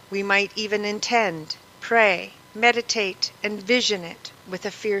partners. We might even intend, pray, meditate, and vision it with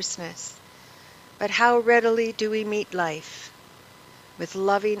a fierceness. But how readily do we meet life? With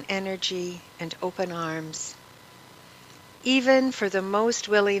loving energy and open arms. Even for the most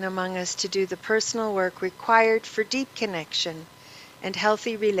willing among us to do the personal work required for deep connection and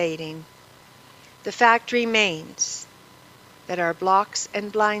healthy relating, the fact remains that our blocks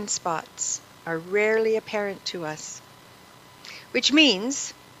and blind spots are rarely apparent to us. Which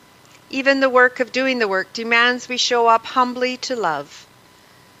means even the work of doing the work demands we show up humbly to love,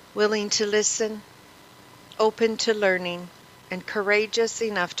 willing to listen, open to learning, and courageous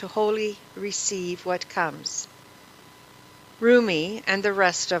enough to wholly receive what comes. Rumi and the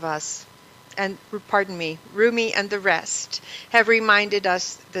rest have reminded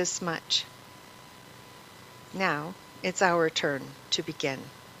us this much. Now it's our turn to begin.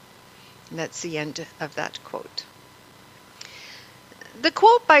 And that's the end of that quote. The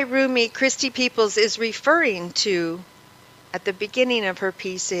quote by Rumi Christy Peoples is referring to, at the beginning of her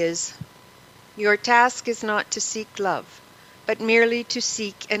piece, is, "Your task is not to seek love, but merely to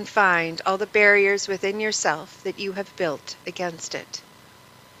seek and find all the barriers within yourself that you have built against it."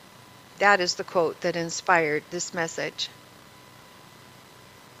 That is the quote that inspired this message.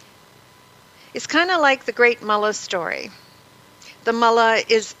 It's kind of like the great Mullah story. The Mullah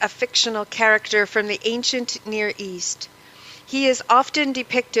is a fictional character from the ancient Near East. He is often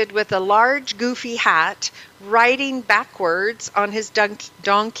depicted with a large, goofy hat, riding backwards on his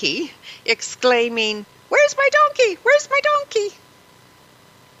donkey, exclaiming, "Where's my donkey? Where's my donkey?"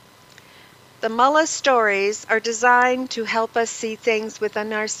 The Mullah stories are designed to help us see things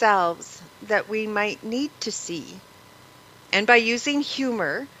within ourselves that we might need to see. And by using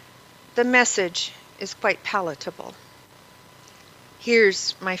humor, the message is quite palatable.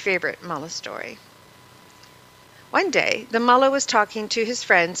 Here's my favorite Mullah story. One day, the Mullah was talking to his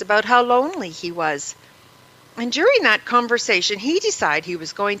friends about how lonely he was. And during that conversation, he decided he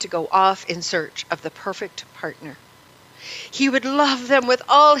was going to go off in search of the perfect partner. He would love them with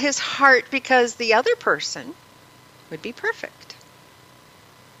all his heart because the other person would be perfect.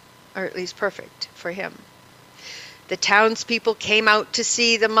 Or at least perfect for him. The townspeople came out to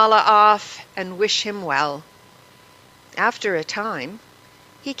see the Mullah off and wish him well. After a time,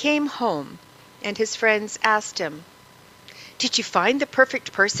 he came home and his friends asked him, "Did you find the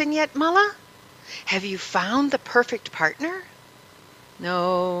perfect person yet, Mullah? Have you found the perfect partner?"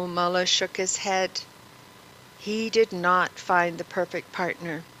 No, Mullah shook his head. He did not find the perfect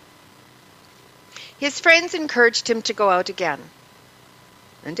partner. His friends encouraged him to go out again.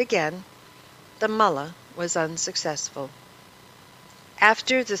 And again, the Mullah was unsuccessful.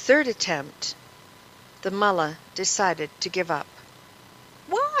 After the third attempt, the Mullah decided to give up.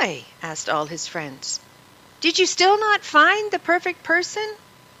 "Why?" asked all his friends. "Did you still not find the perfect person?"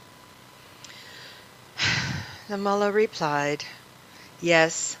 the mullah replied,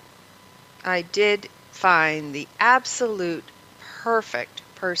 "Yes, I did find the absolute perfect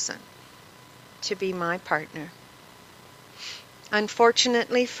person to be my partner.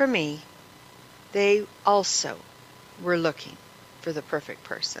 Unfortunately for me, they also were looking for the perfect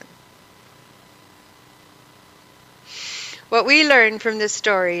person." What we learn from this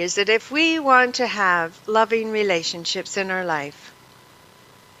story is that if we want to have loving relationships in our life,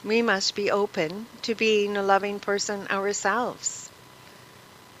 we must be open to being a loving person ourselves.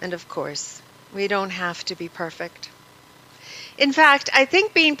 And of course, we don't have to be perfect. In fact, I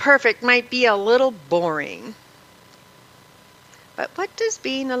think being perfect might be a little boring. But what does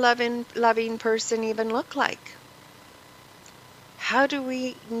being a loving person even look like? How do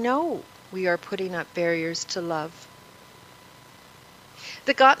we know we are putting up barriers to love?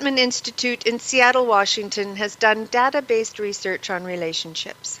 The Gottman Institute in Seattle, Washington has done data-based research on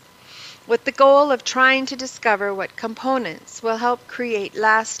relationships, with the goal of trying to discover what components will help create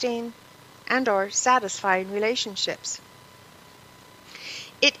lasting and/or satisfying relationships.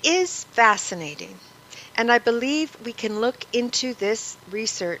 It is fascinating, and I believe we can look into this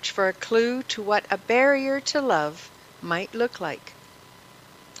research for a clue to what a barrier to love might look like.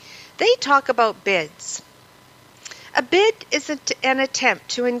 They talk about bids. A bid is an attempt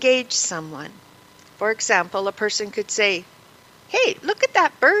to engage someone. For example, a person could say, "Hey, look at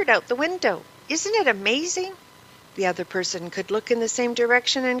that bird out the window. Isn't it amazing?" The other person could look in the same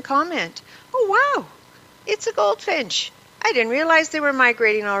direction and comment, "Oh, wow, it's a goldfinch. I didn't realize they were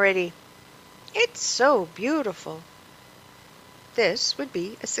migrating already. It's so beautiful." This would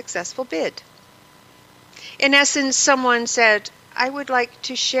be a successful bid. In essence, someone said, "I would like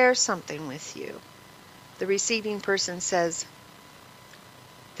to share something with you." The receiving person says,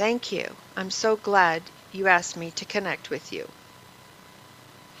 "Thank you. I'm so glad you asked me to connect with you."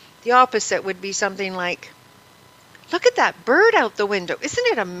 The opposite would be something like, "Look at that bird out the window.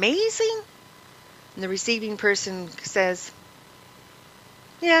 Isn't it amazing?" And the receiving person says,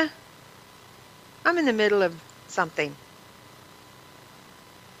 "Yeah, I'm in the middle of something."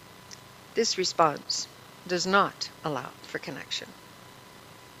 This response does not allow for connection.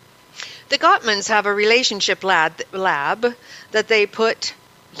 The Gottmans have a relationship lab that they put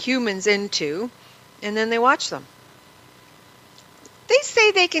humans into, and then they watch them. They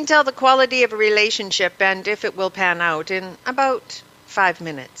say they can tell the quality of a relationship and if it will pan out in about 5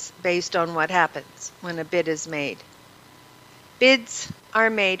 minutes, based on what happens when a bid is made. Bids are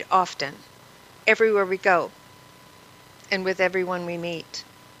made often, everywhere we go, and with everyone we meet.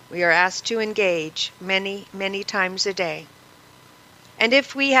 We are asked to engage many, many times a day. And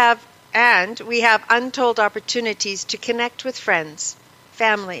we have untold opportunities to connect with friends,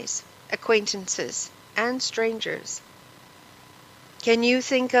 families, acquaintances, and strangers. Can you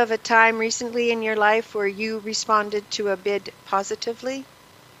think of a time recently in your life where you responded to a bid positively?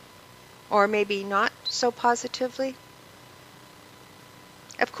 Or maybe not so positively?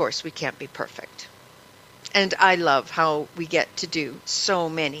 Of course, we can't be perfect. And I love how we get to do so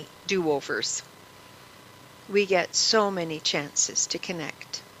many do-overs. We get so many chances to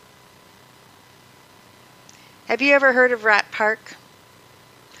connect. Have you ever heard of Rat Park?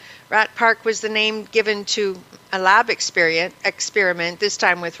 Rat Park was the name given to a lab experiment, this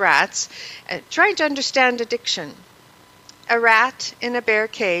time with rats, trying to understand addiction. A rat in a bear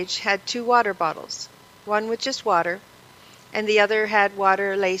cage had 2 water bottles, one with just water, and the other had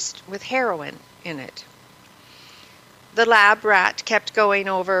water laced with heroin in it. The lab rat kept going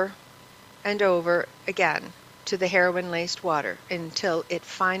over and over again to the heroin-laced water until it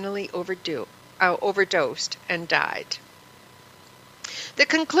finally overdosed and died. The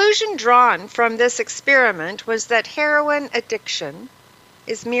conclusion drawn from this experiment was that heroin addiction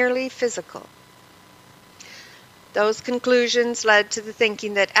is merely physical. Those conclusions led to the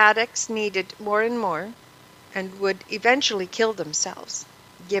thinking that addicts needed more and more and would eventually kill themselves,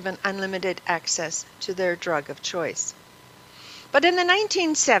 given unlimited access to their drug of choice. But in the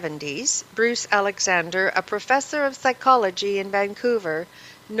 1970s, Bruce Alexander, a professor of psychology in Vancouver,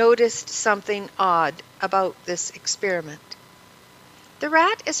 noticed something odd about this experiment. The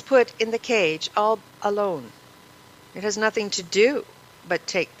rat is put in the cage all alone. It has nothing to do but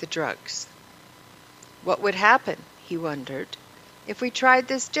take the drugs. What would happen, he wondered, if we tried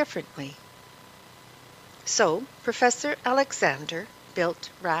this differently? So, Professor Alexander built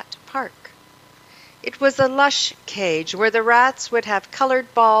Rat Park. It was a lush cage where the rats would have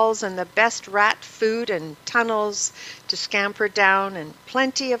colored balls and the best rat food and tunnels to scamper down and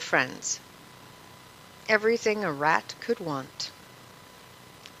plenty of friends. Everything a rat could want.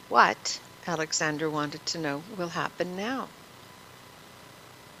 What, Alexander wanted to know, will happen now?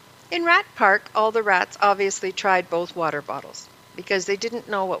 In Rat Park, all the rats obviously tried both water bottles because they didn't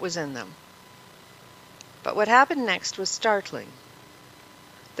know what was in them. But what happened next was startling.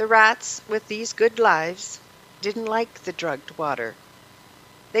 The rats with these good lives didn't like the drugged water.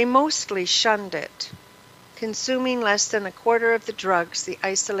 They mostly shunned it, consuming less than a quarter of the drugs the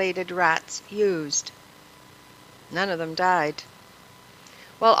isolated rats used. None of them died,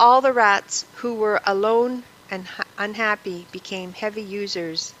 while all the rats who were alone and unhappy became heavy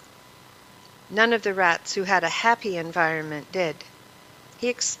users. None of the rats who had a happy environment did.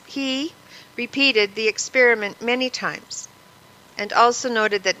 He repeated the experiment many times, and also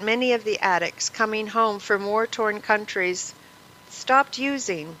noted that many of the addicts coming home from war-torn countries stopped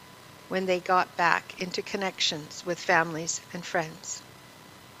using when they got back into connections with families and friends.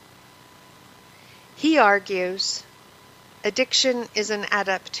 He argues addiction is an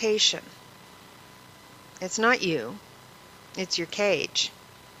adaptation. It's not you, it's your cage.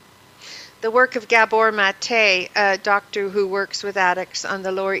 The work of Gabor Mate, a doctor who works with addicts on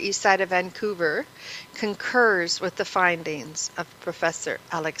the Lower East Side of Vancouver, concurs with the findings of Professor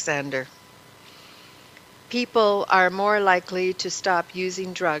Alexander. People are more likely to stop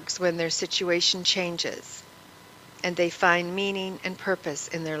using drugs when their situation changes and they find meaning and purpose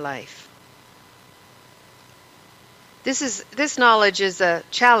in their life. This knowledge is a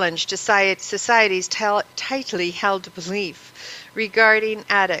challenge to society's tightly held belief regarding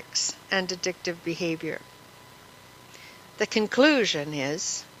addicts and addictive behavior. The conclusion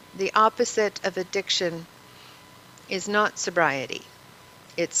is the opposite of addiction is not sobriety,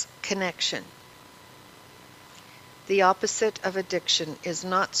 it's connection. The opposite of addiction is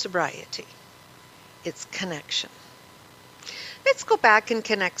not sobriety, it's connection. Let's go back and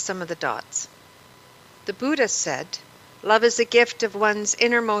connect some of the dots. The Buddha said, "Love is a gift of one's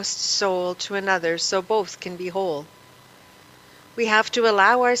innermost soul to another so both can be whole." We have to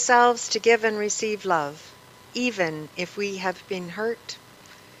allow ourselves to give and receive love, even if we have been hurt.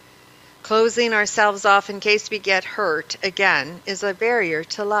 Closing ourselves off in case we get hurt again is a barrier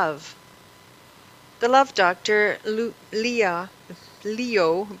to love. The love doctor Leo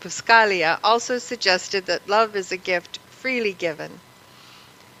Buscaglia also suggested that love is a gift freely given.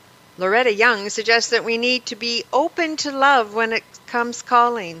 Loretta Young suggests that we need to be open to love when it comes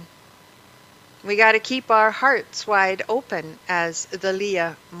calling. We got to keep our hearts wide open, as the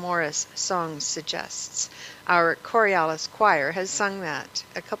Leah Morris song suggests. Our Coriolis choir has sung that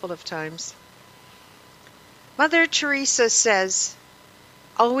a couple of times. Mother Teresa says,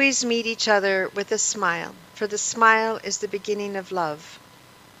 "Always meet each other with a smile, for the smile is the beginning of love."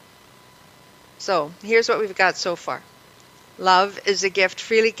 So, here's what we've got so far. Love is a gift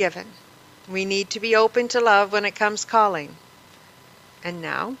freely given. We need to be open to love when it comes calling. And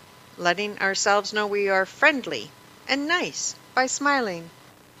now, letting ourselves know we are friendly and nice by smiling.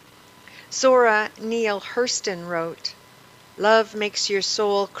 Zora Neale Hurston wrote, "Love makes your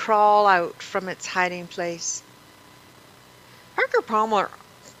soul crawl out from its hiding place."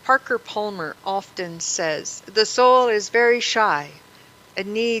 Parker Palmer often says, "The soul is very shy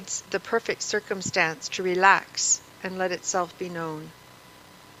and needs the perfect circumstance to relax and let itself be known."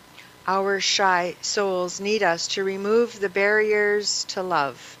 Our shy souls need us to remove the barriers to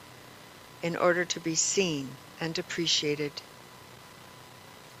love in order to be seen and appreciated.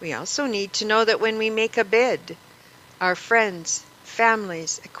 We also need to know that when we make a bid, our friends,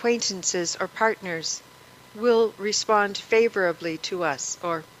 families, acquaintances, or partners will respond favorably to us,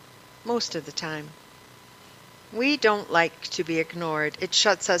 or most of the time. We don't like to be ignored. It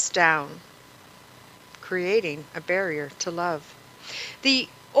shuts us down, creating a barrier to love. The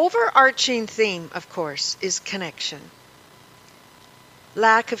overarching theme, of course, is connection.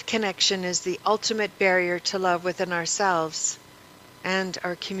 Lack of connection is the ultimate barrier to love within ourselves and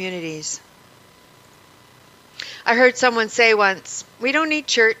our communities. I heard someone say once, "We don't need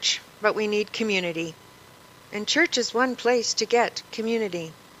church, but we need community." And church is one place to get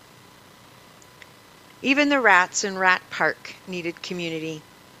community. Even the rats in Rat Park needed community,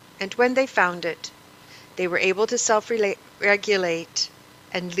 and when they found it, they were able to self-regulate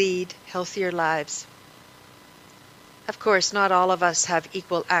and lead healthier lives. Of course, not all of us have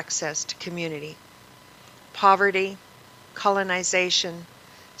equal access to community. Poverty, colonization,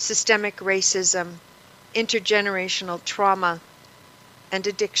 systemic racism, intergenerational trauma, and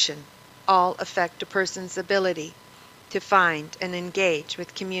addiction all affect a person's ability to find and engage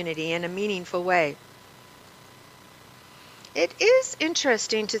with community in a meaningful way. It is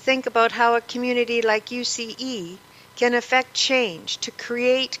interesting to think about how a community like UCE can affect change to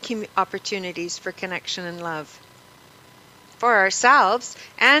create opportunities for connection and love. For ourselves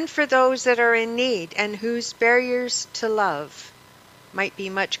and for those that are in need and whose barriers to love might be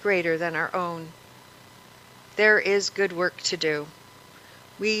much greater than our own. There is good work to do.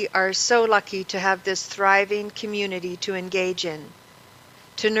 We are so lucky to have this thriving community to engage in,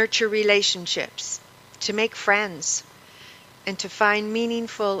 to nurture relationships, to make friends, and to find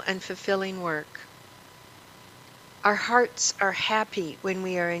meaningful and fulfilling work. Our hearts are happy when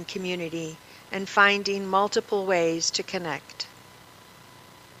we are in community and finding multiple ways to connect.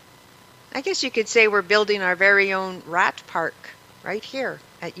 I guess you could say we're building our very own rat park right here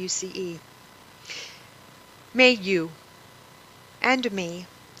at UCE. May you and me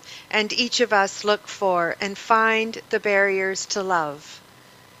and each of us look for and find the barriers to love,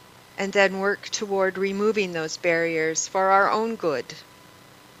 and then work toward removing those barriers for our own good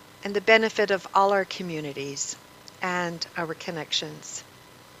and the benefit of all our communities and our connections.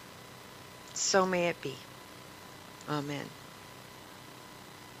 So may it be. Amen.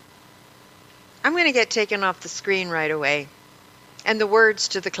 I'm going to get taken off the screen right away, and the words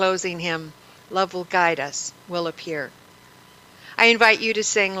to the closing hymn, Love Will Guide Us, will appear. I invite you to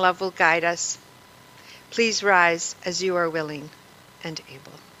sing Love Will Guide Us. Please rise as you are willing and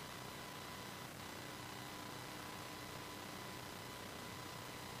able.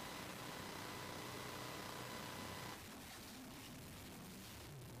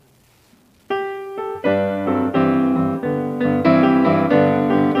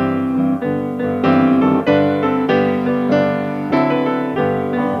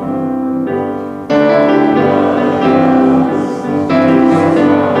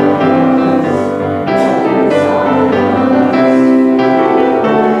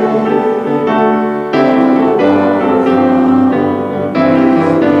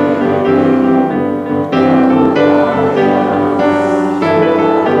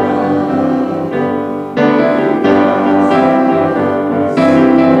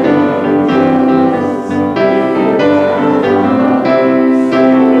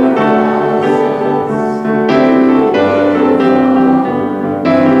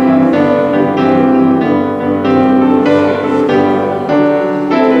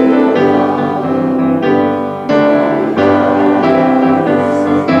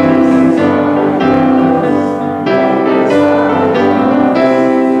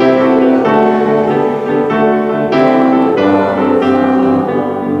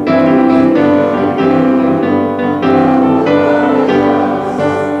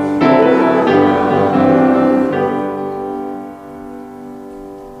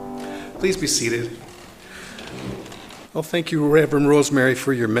 Please be seated. Well, thank you, Reverend Rosemary,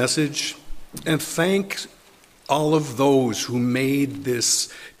 for your message, and thank all of those who made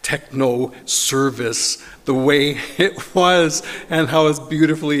this techno service the way it was and how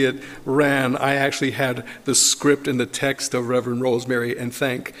beautifully it ran. I actually had the script and the text of Reverend Rosemary, and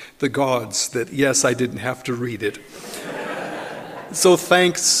thank the gods that, yes, I didn't have to read it. So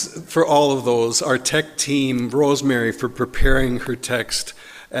thanks for all of those. Our tech team, Rosemary, for preparing her text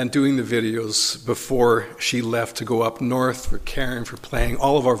and doing the videos before she left to go up north, for Karen, for playing,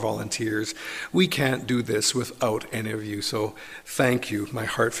 all of our volunteers. We can't do this without any of you, so thank you, my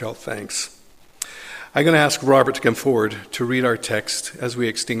heartfelt thanks. I'm going to ask Robert to come forward to read our text as we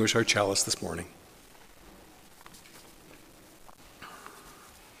extinguish our chalice this morning.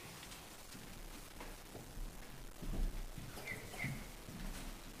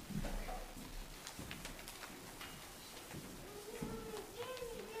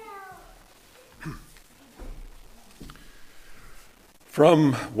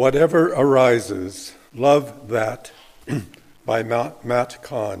 From Whatever Arises, Love That, by Matt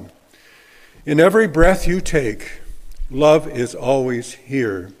Kahn. In every breath you take, love is always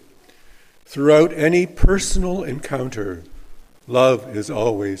here. Throughout any personal encounter, love is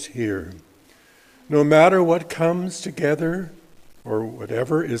always here. No matter what comes together or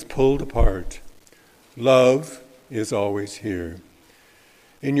whatever is pulled apart, love is always here.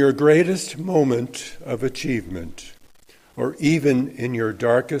 In your greatest moment of achievement, or even in your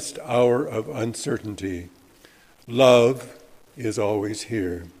darkest hour of uncertainty, love is always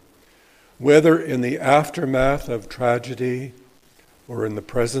here. Whether in the aftermath of tragedy or in the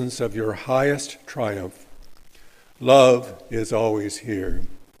presence of your highest triumph, love is always here.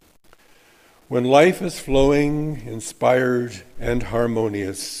 When life is flowing, inspired, and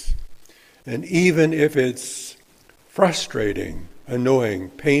harmonious, and even if it's frustrating, annoying,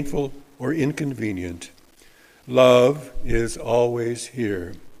 painful, or inconvenient, love is always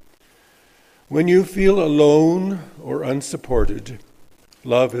here. When you feel alone or unsupported,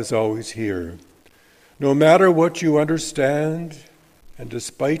 love is always here. No matter what you understand, and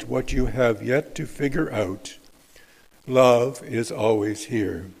despite what you have yet to figure out, love is always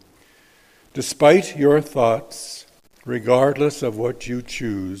here. Despite your thoughts, regardless of what you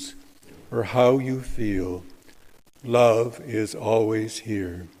choose or how you feel, love is always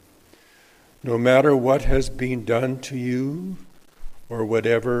here. No matter what has been done to you or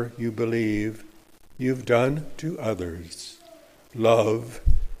whatever you believe you've done to others, love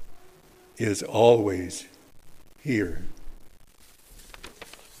is always here.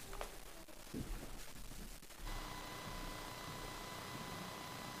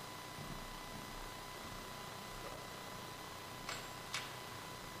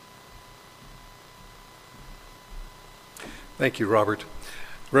 Thank you, Robert.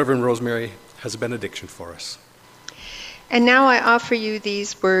 Reverend Rosemary has a benediction for us. And now I offer you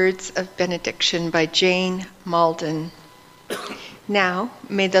these words of benediction by Jane Malden. Now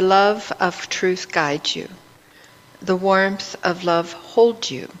may the love of truth guide you, the warmth of love hold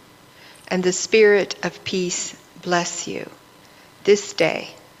you, and the spirit of peace bless you this day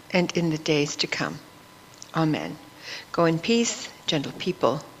and in the days to come. Amen. Go in peace, gentle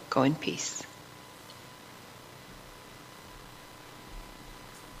people, go in peace.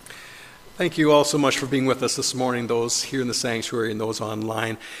 Thank you all so much for being with us this morning, those here in the sanctuary and those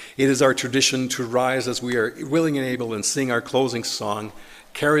online. It is our tradition to rise as we are willing and able and sing our closing song,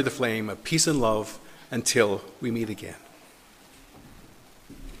 Carry the Flame of Peace and Love, until we meet again.